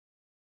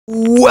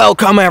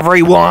Welcome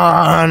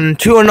everyone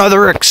to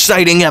another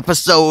exciting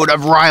episode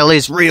of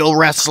Riley's Real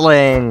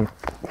Wrestling.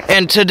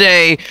 And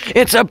today,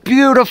 it's a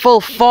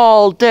beautiful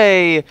fall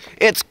day.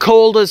 It's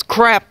cold as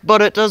crap,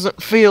 but it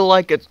doesn't feel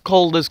like it's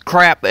cold as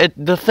crap.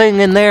 The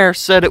thing in there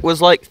said it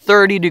was like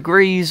 30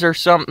 degrees or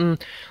something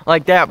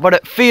like that, but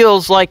it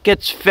feels like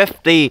it's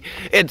 50.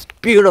 It's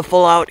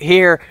beautiful out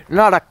here,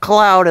 not a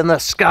cloud in the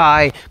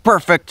sky.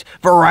 Perfect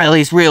for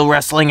Riley's Real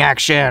Wrestling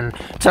action.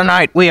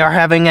 Tonight, we are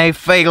having a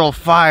fatal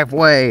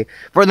 5-way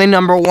for the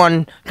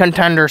 #1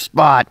 contender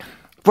spot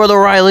for the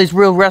Riley's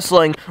Real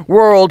Wrestling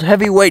World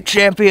Heavyweight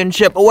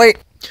Championship. Wait,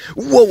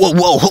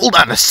 whoa, hold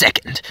on a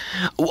second.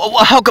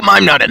 How come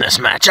I'm not in this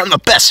match? I'm the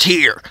best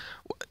here.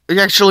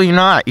 Actually, you're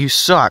not. You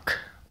suck.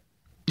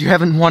 You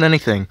haven't won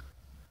anything.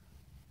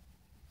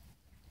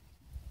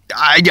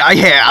 I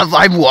have.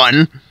 I've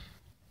won.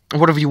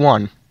 What have you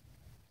won?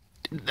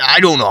 I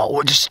don't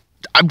know.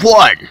 I've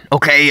won,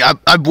 okay?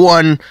 I've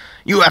won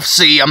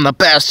UFC. I'm the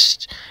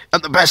best.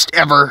 I'm the best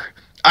ever.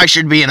 I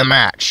should be in the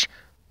match.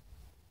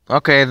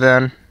 Okay,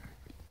 then.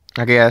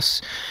 I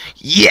guess.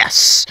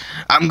 Yes!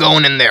 I'm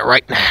going in there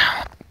right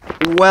now.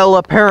 Well,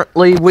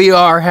 apparently we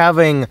are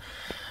having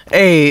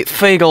a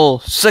fatal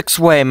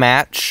 6-way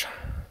match.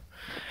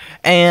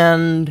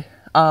 And,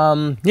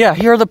 yeah,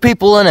 here are the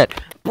people in it.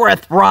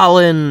 Seth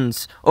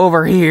Rollins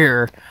over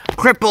here.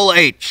 Triple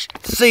H.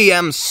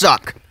 CM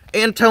Suck.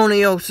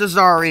 Antonio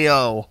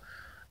Cesario.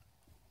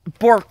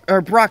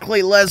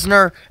 Broccoli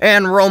Lesnar.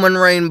 And Roman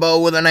Rainbow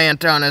with an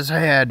ant on his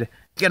head.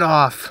 Get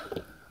off.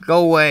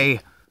 Go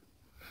away.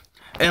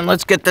 And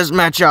let's get this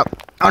matchup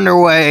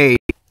underway.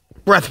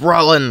 Seth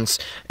Rollins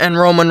and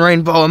Roman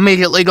Rainbow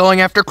immediately going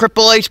after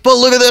Triple H. But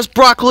look at this,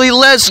 Broccoli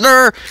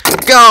Lesnar.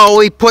 Go,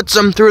 he puts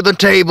him through the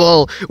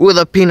table with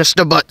a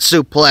penis-to-butt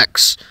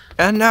suplex.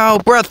 And now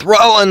Seth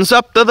Rollins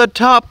up to the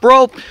top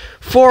rope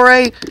for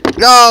a...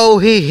 Oh,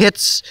 he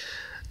hits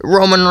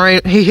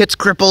he hits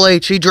Triple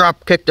H. He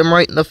drop-kicked him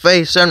right in the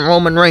face, and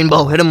Roman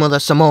Rainbow hit him with a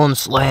Samoan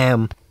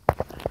Slam.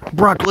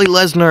 Broccoli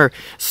Lesnar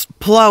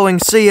plowing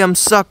CM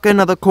Suck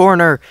into the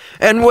corner.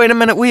 And wait a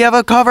minute, we have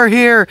a cover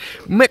here.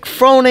 Mick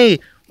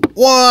Foley.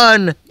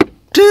 1,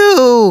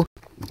 2.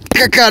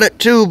 Got it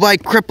 2 by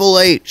Triple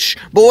H.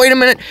 But wait a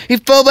minute, he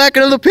fell back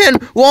into the pin.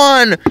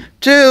 1,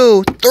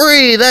 2,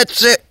 3.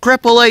 That's it.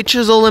 Triple H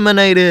is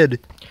eliminated.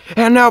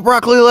 And now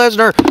Broccoli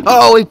Lesnar.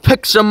 Oh, he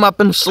picks him up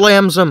and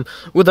slams him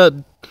with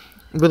a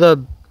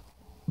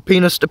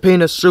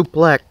penis-to-penis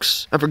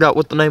suplex. I forgot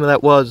what the name of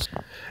that was.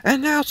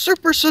 And now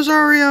Super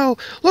Cesario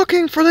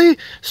looking for the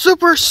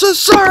Super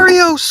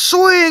Cesario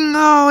swing.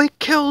 Oh, he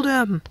killed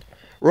him.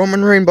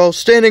 Roman Rainbow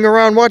standing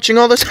around watching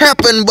all this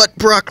happen, but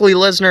Broccoli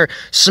Lesnar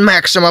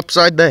smacks him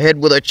upside the head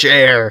with a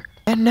chair.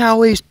 And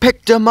now he's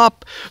picked him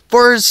up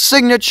for his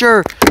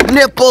signature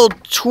nipple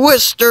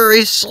twister.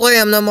 He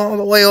slammed him all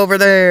the way over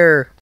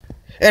there.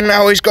 And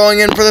now he's going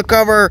in for the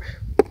cover.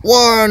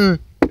 1,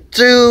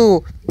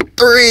 2,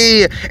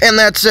 3, and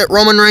that's it.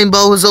 Roman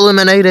Rainbow is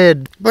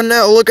eliminated. But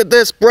now look at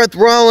this. Seth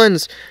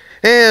Rollins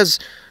has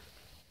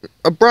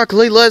a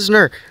Broccoli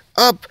Lesnar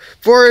up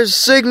for his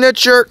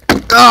signature.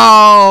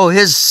 Oh,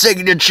 his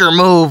signature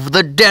move,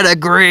 the dead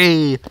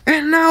agree.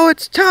 And now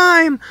it's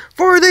time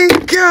for the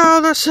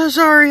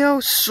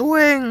Cesario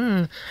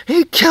swing.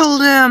 He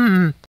killed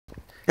him.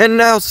 And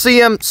now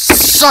CM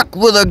Suck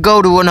with a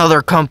go to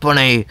another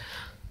company.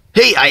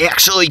 Hey, I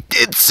actually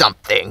did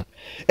something.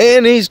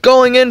 And he's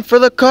going in for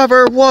the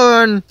cover.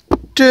 1,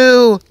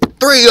 2,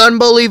 3.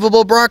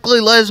 Unbelievable. Broccoli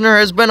Lesnar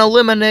has been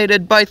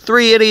eliminated by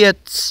 3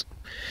 idiots.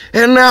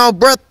 And now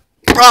Seth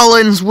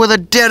Rollins with a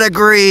dead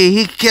agree.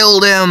 He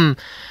killed him.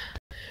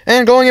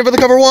 And going in for the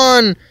cover.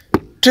 1,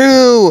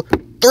 2,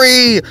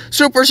 3.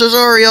 Super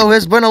Cesario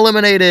has been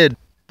eliminated.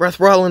 Seth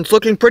Rollins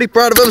looking pretty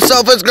proud of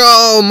himself.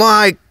 Oh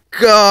my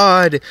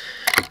God.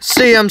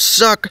 CM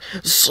Suck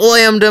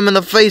slammed him in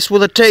the face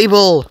with a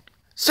table.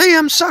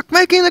 CM Suck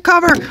making the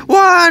cover.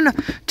 1,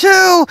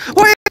 2.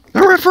 Wait,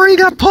 the referee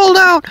got pulled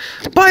out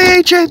by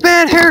AJ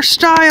Bad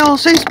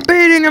Hairstyles. He's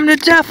beating him to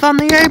death on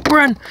the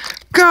apron.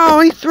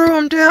 Go, he threw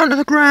him down to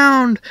the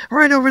ground.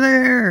 Right over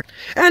there.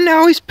 And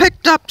now he's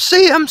picked up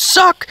CM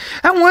Suck.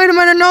 And wait a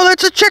minute, no,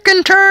 that's a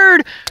chicken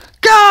turd.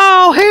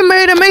 Go, he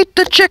made him eat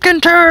the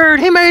chicken turd.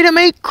 He made him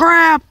eat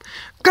crap.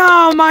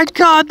 Oh my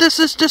God, this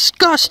is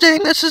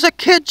disgusting. This is a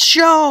kid's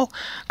show.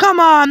 Come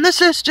on, this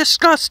is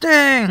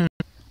disgusting.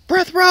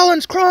 Seth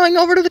Rollins crawling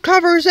over to the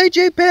cover is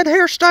AJ Bad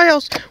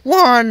Hairstyles.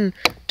 1,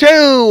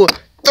 2,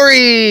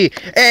 3.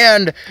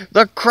 And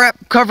the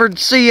crap-covered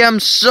CM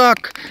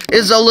Suck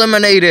is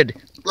eliminated.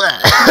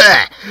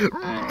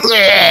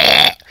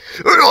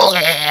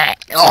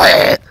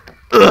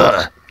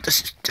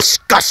 This is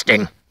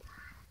disgusting.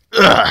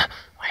 I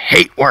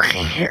hate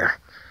working here.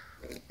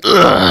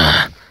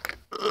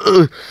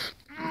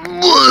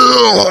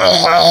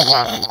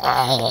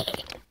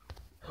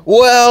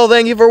 Well,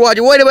 thank you for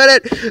watching. Wait a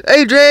minute.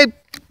 AJ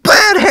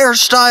Bad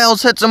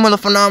Hairstyles hits him with a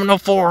phenomenal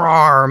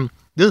forearm.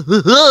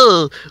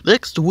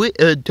 Next week,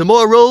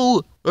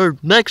 tomorrow, or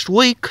next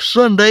week,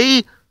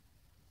 Sunday,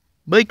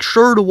 make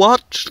sure to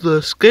watch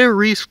the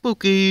scary,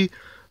 spooky,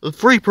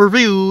 free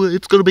preview.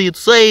 It's gonna be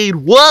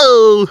insane.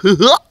 Whoa!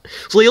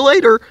 See you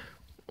later.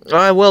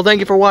 Well, thank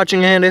you for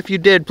watching, and if you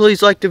did,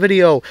 please like the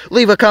video.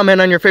 Leave a comment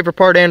on your favorite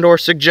part and or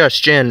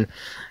suggestion.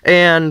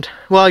 And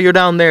while you're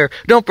down there,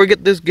 don't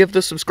forget to give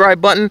the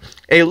subscribe button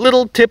a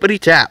little tippity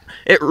tap.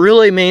 It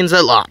really means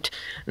a lot.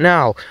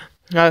 Now,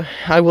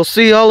 I will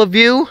see all of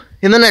you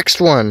in the next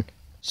one.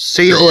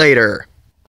 See you later.